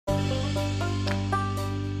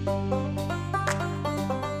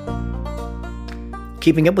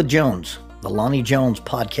Keeping Up with Jones, the Lonnie Jones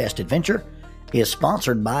podcast adventure, is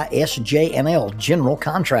sponsored by SJ&L General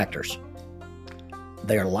Contractors.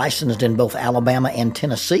 They are licensed in both Alabama and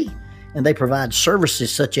Tennessee, and they provide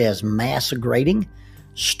services such as mass grading,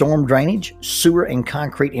 storm drainage, sewer and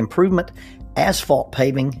concrete improvement, asphalt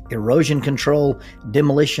paving, erosion control,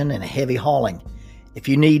 demolition, and heavy hauling. If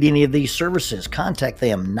you need any of these services, contact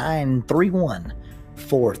them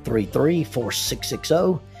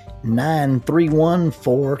 931-433-4660,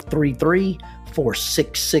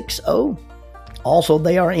 931-433-4660. Also,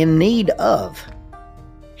 they are in need of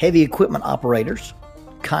heavy equipment operators,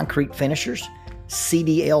 concrete finishers,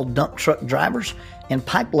 CDL dump truck drivers, and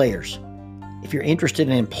pipe layers. If you're interested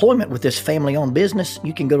in employment with this family-owned business,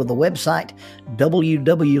 you can go to the website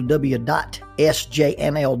www.sjnl.com.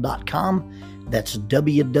 That's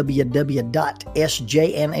www.sjnl.com.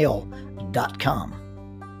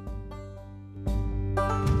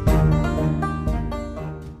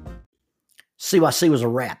 CYC was a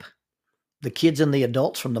wrap. The kids and the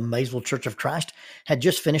adults from the Maysville Church of Christ had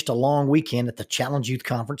just finished a long weekend at the Challenge Youth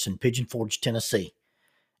Conference in Pigeon Forge, Tennessee,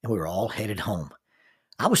 and we were all headed home.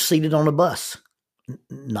 I was seated on a bus,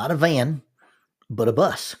 not a van, but a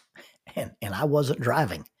bus, and I wasn't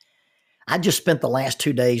driving. I just spent the last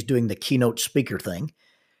 2 days doing the keynote speaker thing,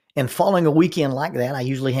 and following a weekend like that, I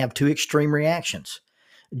usually have two extreme reactions.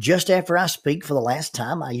 Just after I speak for the last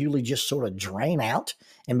time, I usually just sort of drain out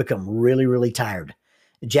and become really, really tired.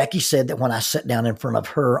 Jackie said that when I sat down in front of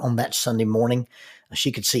her on that Sunday morning, she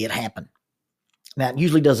could see it happen. Now, it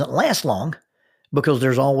usually doesn't last long because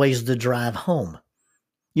there's always the drive home.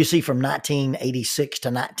 You see, from 1986 to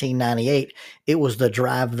 1998, it was the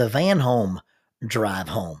drive the van home, drive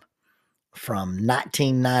home. From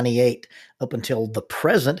 1998 up until the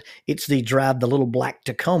present, it's the drive the little black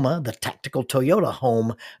Tacoma, the tactical Toyota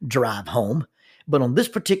home, drive home. But on this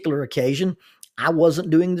particular occasion, I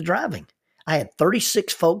wasn't doing the driving. I had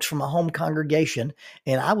 36 folks from a home congregation,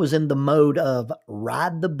 and I was in the mode of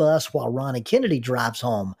ride the bus while Ronnie Kennedy drives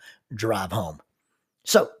home, drive home.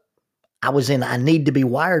 So I was in I need to be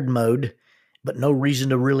wired mode, but no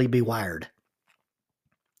reason to really be wired.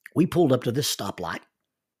 We pulled up to this stoplight,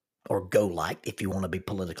 or go light if you want to be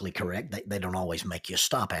politically correct. They don't always make you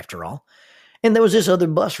stop after all. And there was this other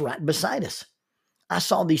bus right beside us. I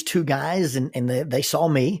saw these two guys and they saw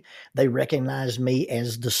me. They recognized me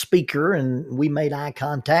as the speaker and we made eye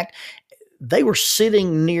contact. They were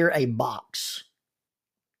sitting near a box.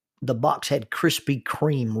 The box had Krispy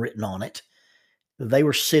Kreme written on it. They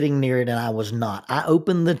were sitting near it and I was not. I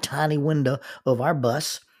opened the tiny window of our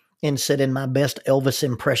bus and said in my best Elvis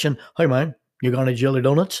impression, "Hey man, you got any jelly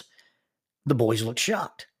donuts?" The boys looked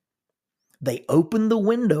shocked. They opened the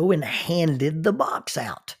window and handed the box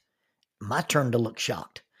out. My turn to look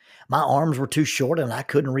shocked. My arms were too short and I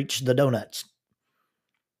couldn't reach the donuts.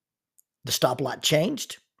 The stoplight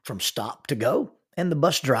changed from stop to go, and the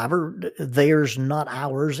bus driver, theirs not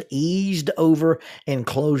ours, eased over and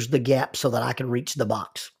closed the gap so that I could reach the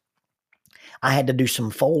box. I had to do some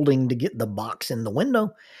folding to get the box in the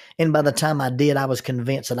window, and by the time I did, I was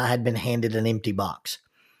convinced that I had been handed an empty box.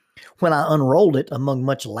 When I unrolled it, among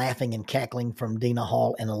much laughing and cackling from Dina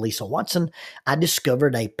Hall and Elisa Watson, I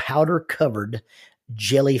discovered a powder-covered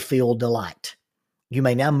jelly-filled delight. You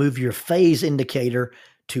may now move your phase indicator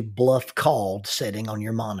to bluff called setting on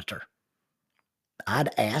your monitor.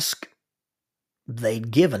 I'd asked,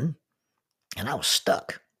 they'd given, and I was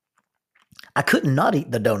stuck. I couldn't not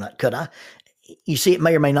eat the donut, could I? You see, it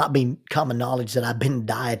may or may not be common knowledge that I've been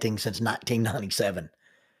dieting since 1997.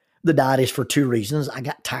 The diet is for two reasons. I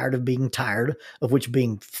got tired of being tired, of which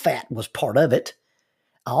being fat was part of it.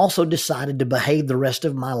 I also decided to behave the rest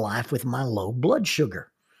of my life with my low blood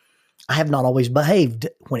sugar. I have not always behaved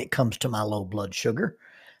when it comes to my low blood sugar.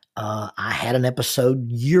 I had an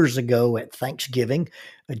episode years ago at Thanksgiving.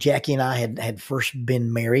 Jackie and I had first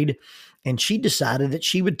been married, and she decided that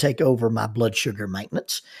she would take over my blood sugar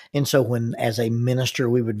maintenance. And so when, as a minister,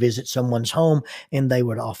 we would visit someone's home and they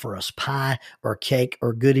would offer us pie or cake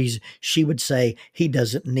or goodies, she would say, "He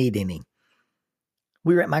doesn't need any."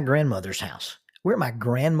 We were at my grandmother's house. We were at my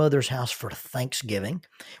grandmother's house for Thanksgiving.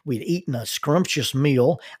 We'd eaten a scrumptious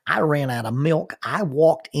meal. I ran out of milk. I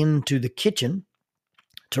walked into the kitchen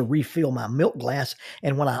to refill my milk glass,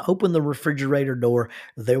 and when I opened the refrigerator door,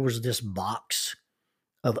 there was this box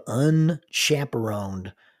of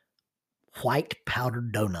unchaperoned white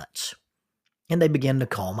powdered donuts. And they began to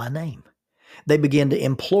call my name. They began to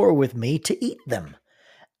implore with me to eat them.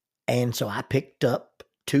 And so I picked up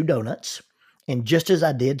 2 donuts And just as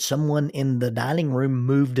I did, someone in the dining room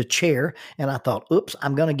moved a chair, and I thought, oops,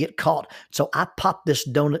 I'm going to get caught. So I popped this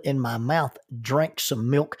donut in my mouth, drank some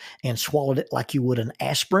milk, and swallowed it like you would an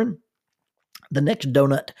aspirin. The next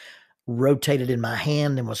donut rotated in my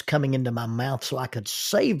hand and was coming into my mouth so I could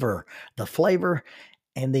savor the flavor,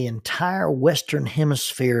 and the entire Western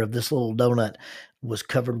hemisphere of this little donut was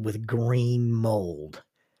covered with green mold.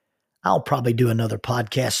 I'll probably do another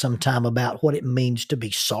podcast sometime about what it means to be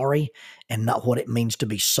sorry and not what it means to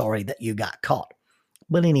be sorry that you got caught.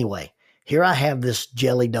 But anyway, here I have this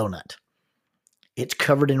jelly donut. It's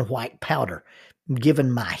covered in white powder.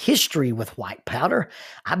 Given my history with white powder,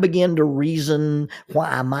 I began to reason why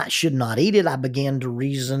I should not eat it. I began to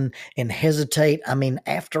reason and hesitate. I mean,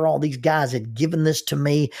 after all these guys had given this to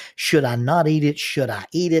me, should I not eat it? Should I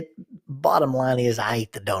eat it? Bottom line is I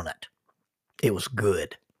ate the donut. It was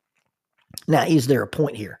good. Now, is there a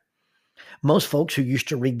point here? Most folks who used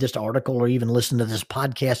to read this article or even listen to this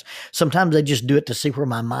podcast, sometimes they just do it to see where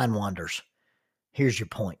my mind wanders. Here's your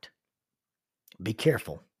point. Be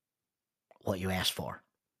careful what you ask for.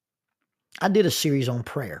 I did a series on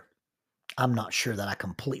prayer. I'm not sure that I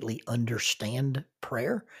completely understand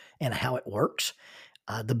prayer and how it works.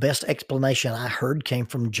 The best explanation I heard came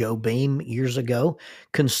from Joe Beam years ago.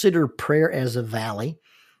 Consider prayer as a valley.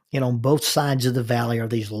 And on both sides of the valley are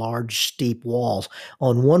these large, steep walls.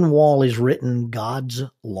 On one wall is written God's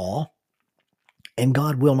law, and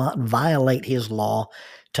God will not violate his law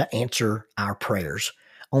to answer our prayers.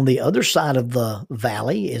 On the other side of the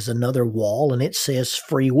valley is another wall, and it says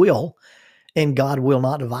free will, and God will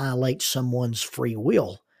not violate someone's free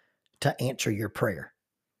will to answer your prayer.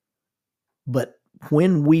 But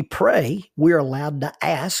when we pray, we're allowed to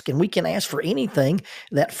ask, and we can ask for anything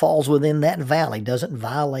that falls within that valley, doesn't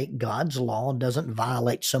violate God's law, doesn't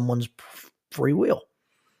violate someone's free will,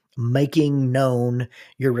 making known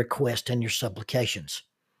your request and your supplications.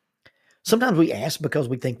 Sometimes we ask because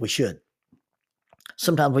we think we should.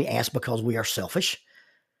 Sometimes we ask because we are selfish.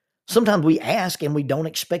 Sometimes we ask and we don't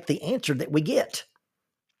expect the answer that we get.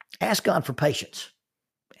 Ask God for patience,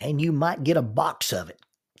 and you might get a box of it,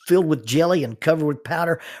 filled with jelly and covered with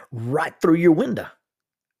powder right through your window.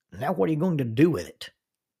 Now what are you going to do with it?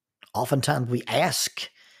 Oftentimes we ask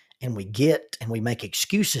and we get and we make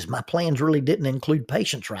excuses. My plans really didn't include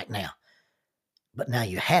patience right now. But now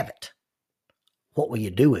you have it. What will you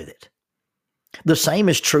do with it? The same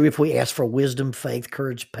is true if we ask for wisdom, faith,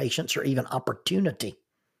 courage, patience, or even opportunity.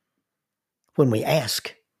 When we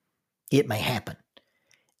ask, it may happen.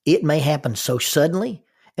 It may happen so suddenly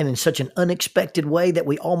and in such an unexpected way that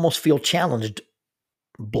we almost feel challenged.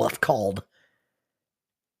 Bluff called.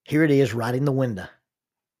 Here it is right in the window.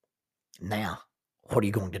 Now, what are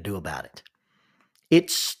you going to do about it?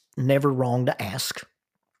 It's never wrong to ask.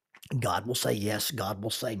 God will say yes. God will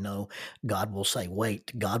say no. God will say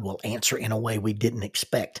wait. God will answer in a way we didn't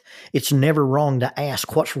expect. It's never wrong to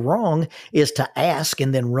ask. What's wrong is to ask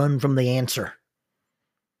and then run from the answer.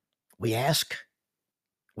 We ask,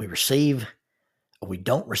 we receive, or we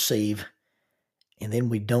don't receive, and then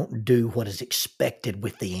we don't do what is expected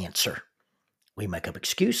with the answer. We make up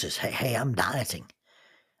excuses. Hey, I'm dieting.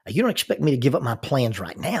 You don't expect me to give up my plans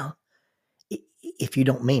right now. If you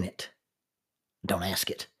don't mean it, don't ask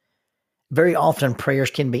it. Very often prayers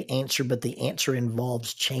can be answered, but the answer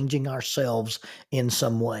involves changing ourselves in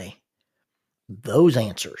some way. Those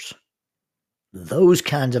answers, those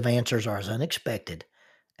kinds of answers are as unexpected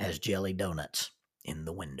as jelly donuts in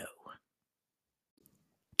the window.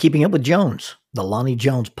 Keeping Up with Jones, the Lonnie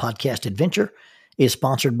Jones podcast adventure, is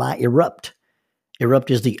sponsored by Erupt. Erupt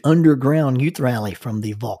is the underground youth rally from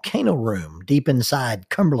the Volcano Room deep inside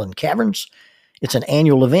Cumberland Caverns. It's an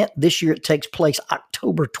annual event. This year it takes place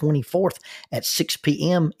October 24th at 6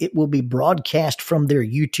 p.m. It will be broadcast from their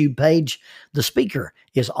YouTube page. The speaker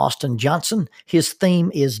is Austin Johnson. His theme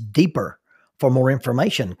is Deeper. For more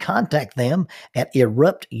information, contact them at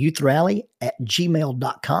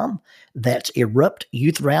eruptyouithrally@gmail.com. That's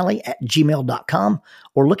eruptyouithrally@gmail.com,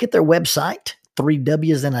 or look at their website, 3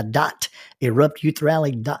 W's and a dot,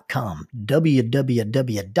 eruptyouithrally.com,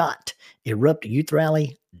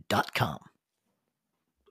 www.eruptyouithrally.com.